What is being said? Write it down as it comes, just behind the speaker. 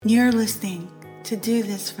You're listening to Do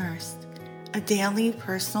This First, a daily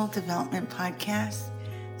personal development podcast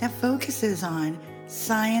that focuses on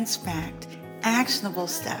science-backed, actionable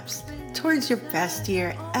steps towards your best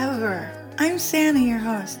year ever. I'm Santa, your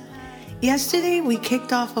host. Yesterday, we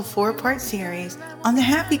kicked off a 4-part series on the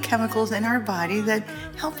happy chemicals in our body that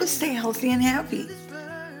help us stay healthy and happy.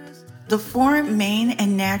 The 4 main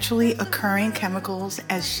and naturally occurring chemicals,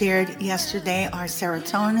 as shared yesterday, are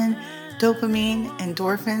serotonin, dopamine,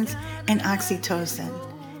 endorphins, and oxytocin.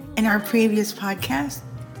 In our previous podcast,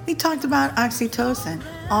 we talked about oxytocin,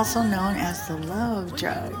 also known as the love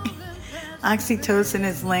drug. Oxytocin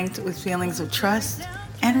is linked with feelings of trust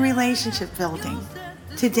and relationship building.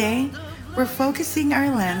 Today, we're focusing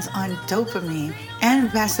our lens on dopamine and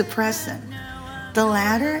vasopressin. The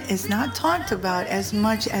latter is not talked about as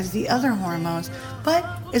much as the other hormones, but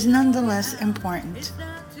is nonetheless important.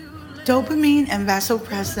 Dopamine and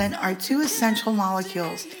vasopressin are 2 essential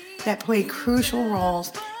molecules that play crucial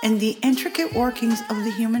roles in the intricate workings of the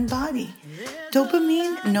human body.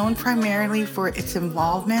 Dopamine, known primarily for its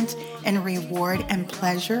involvement in reward and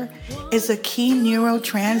pleasure, is a key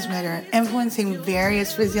neurotransmitter influencing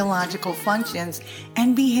various physiological functions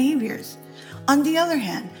and behaviors. On the other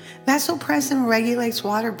hand, vasopressin regulates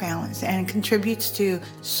water balance and contributes to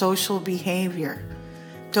social behavior.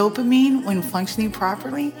 Dopamine, when functioning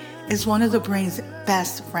properly, is one of the brain's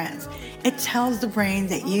best friends. It tells the brain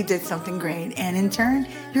that you did something great, and in turn,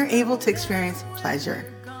 you're able to experience pleasure.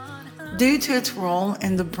 Due to its role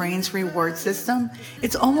in the brain's reward system,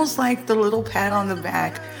 it's almost like the little pat on the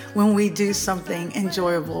back when we do something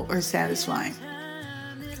enjoyable or satisfying.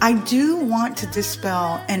 I do want to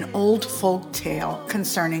dispel an old folk tale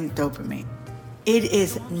concerning dopamine. It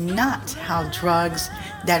is not how drugs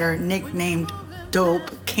that are nicknamed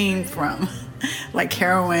dope came from. Like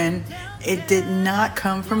heroin, it did not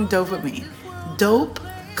come from dopamine. Dope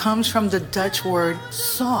comes from the Dutch word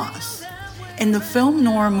sauce. In the film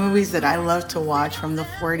noir movies that I love to watch from the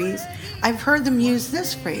 40s, I've heard them use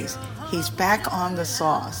this phrase, "he's back on the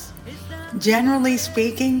sauce." Generally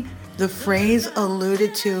speaking, the phrase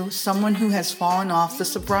alluded to someone who has fallen off the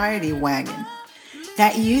sobriety wagon.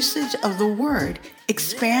 That usage of the word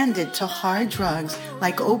expanded to hard drugs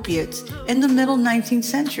like opiates in the middle 19th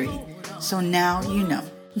century. So now you know.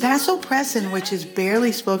 Vasopressin, which is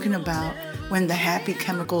barely spoken about when the happy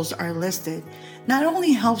chemicals are listed, not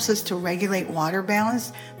only helps us to regulate water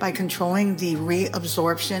balance by controlling the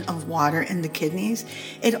reabsorption of water in the kidneys,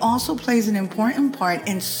 it also plays an important part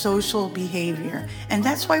in social behavior, and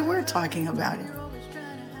that's why we're talking about it.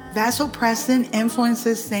 Vasopressin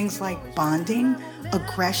influences things like bonding,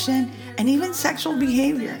 aggression, and even sexual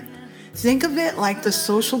behavior. Think of it like the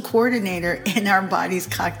social coordinator in our body's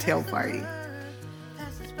cocktail party.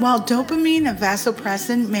 While dopamine and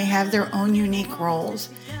vasopressin may have their own unique roles,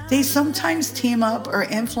 they sometimes team up or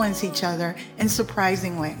influence each other in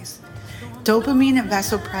surprising ways. Dopamine and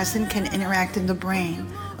vasopressin can interact in the brain,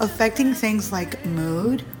 affecting things like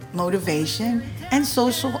mood, motivation, and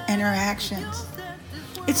social interactions.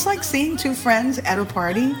 It's like seeing 2 friends at a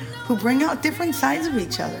party who bring out different sides of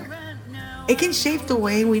each other. It can shape the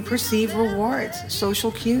way we perceive rewards,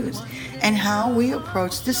 social cues, and how we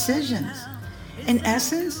approach decisions. In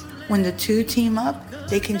essence, when the 2 team up,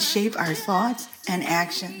 they can shape our thoughts and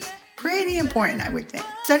actions. Pretty important, I would think.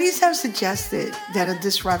 Studies have suggested that a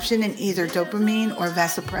disruption in either dopamine or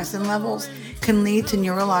vasopressin levels can lead to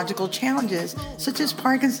neurological challenges such as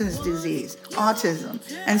Parkinson's disease, autism,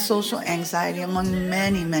 and social anxiety, among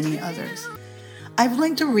many, many others. I've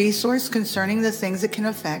linked a resource concerning the things it can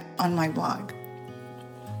affect on my blog.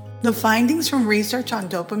 The findings from research on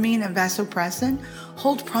dopamine and vasopressin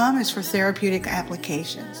hold promise for therapeutic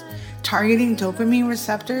applications. Targeting dopamine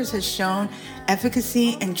receptors has shown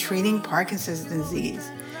efficacy in treating Parkinson's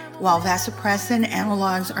disease, while vasopressin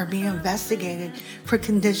analogs are being investigated for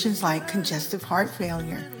conditions like congestive heart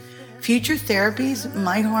failure. Future therapies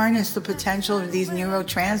might harness the potential of these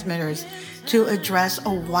neurotransmitters to address a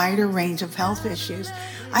wider range of health issues.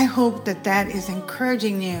 I hope that is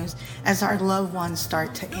encouraging news as our loved ones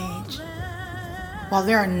start to age. While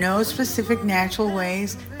there are no specific natural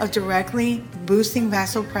ways of directly boosting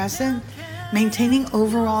vasopressin, maintaining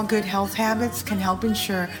overall good health habits can help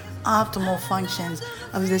ensure optimal functions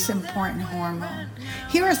of this important hormone.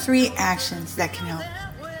 Here are 3 actions that can help.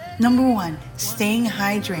 Number 1, staying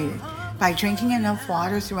hydrated. By drinking enough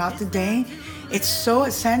water throughout the day, it's so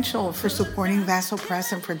essential for supporting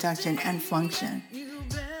vasopressin production and function.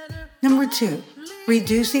 Number 2,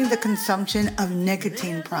 reducing the consumption of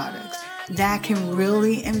nicotine products. That can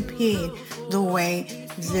really impede the way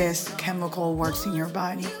this chemical works in your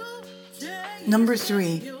body. Number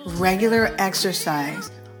 3, regular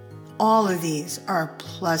exercise. all of these are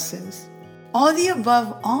pluses. All of the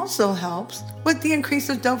above also helps with the increase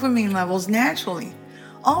of dopamine levels naturally.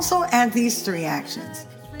 Also add these 3 actions.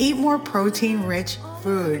 Eat more protein-rich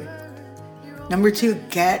food. Number 2,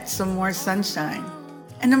 get some more sunshine.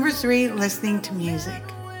 And number 3, listening to music.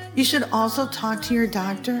 You should also talk to your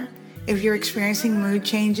doctor if you're experiencing mood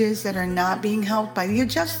changes that are not being helped by the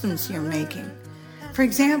adjustments you're making. For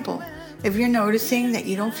example, if you're noticing that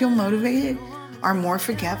you don't feel motivated, are more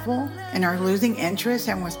forgetful, and are losing interest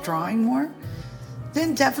and withdrawing more,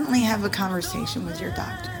 then definitely have a conversation with your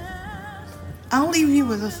doctor. I'll leave you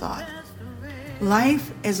with a thought.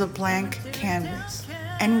 Life is a blank canvas,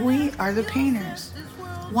 and we are the painters.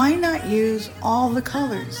 Why not use all the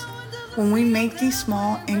colors? When we make these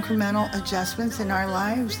small incremental adjustments in our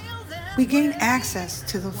lives, we gain access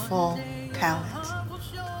to the full palette.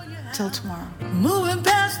 Till tomorrow. Moving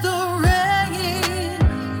past the rain,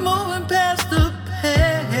 moving past the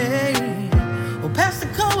pain, or past the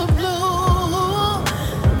color blue.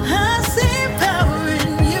 I see power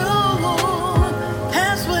in you.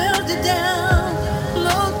 Past where they're down.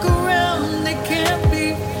 Look around, they can't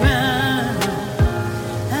be found.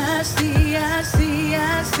 I see a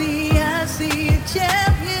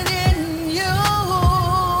champion in you.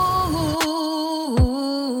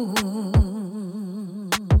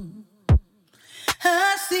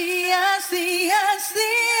 I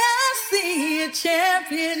see a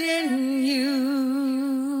champion in you.